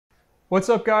What's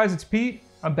up guys, it's Pete.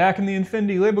 I'm back in the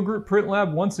Infinity Label Group print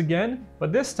lab once again,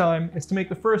 but this time it's to make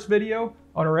the first video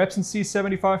on our Epson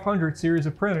C7500 series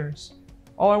of printers.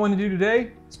 All I want to do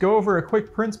today is go over a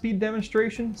quick print speed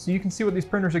demonstration so you can see what these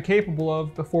printers are capable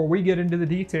of before we get into the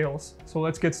details. So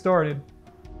let's get started.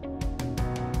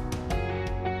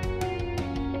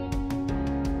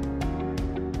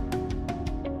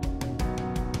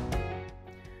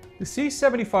 The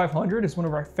C7500 is one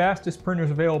of our fastest printers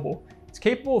available. It's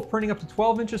capable of printing up to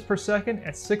 12 inches per second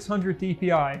at 600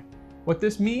 dpi. What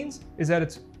this means is that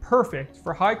it's perfect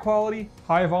for high quality,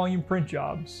 high volume print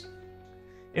jobs.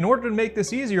 In order to make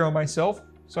this easier on myself,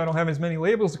 so I don't have as many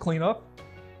labels to clean up,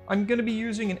 I'm going to be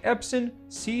using an Epson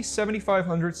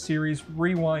C7500-series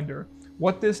rewinder.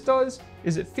 What this does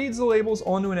is it feeds the labels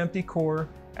onto an empty core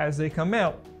as they come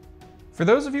out. For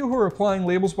those of you who are applying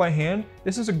labels by hand,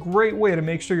 this is a great way to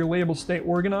make sure your labels stay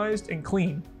organized and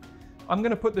clean. I'm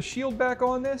going to put the shield back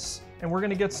on this, and we're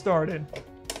going to get started.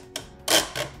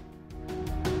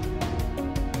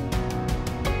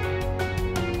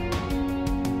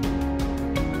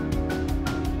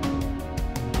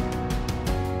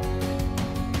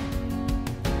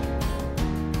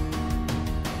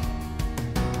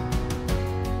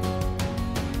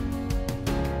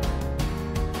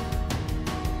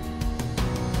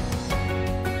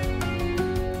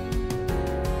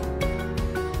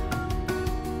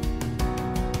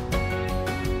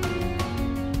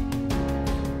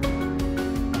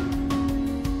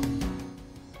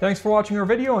 Thanks for watching our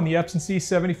video on the Epson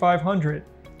C7500.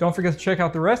 Don't forget to check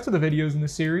out the rest of the videos in the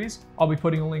series. I'll be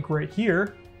putting a link right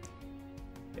here.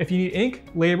 If you need ink,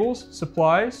 labels,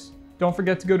 supplies, don't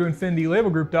forget to go to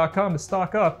infinitylabelgroup.com to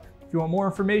stock up. If you want more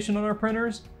information on our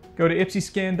printers, go to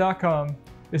IPSiscan.com.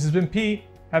 This has been Pete.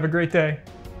 Have a great day.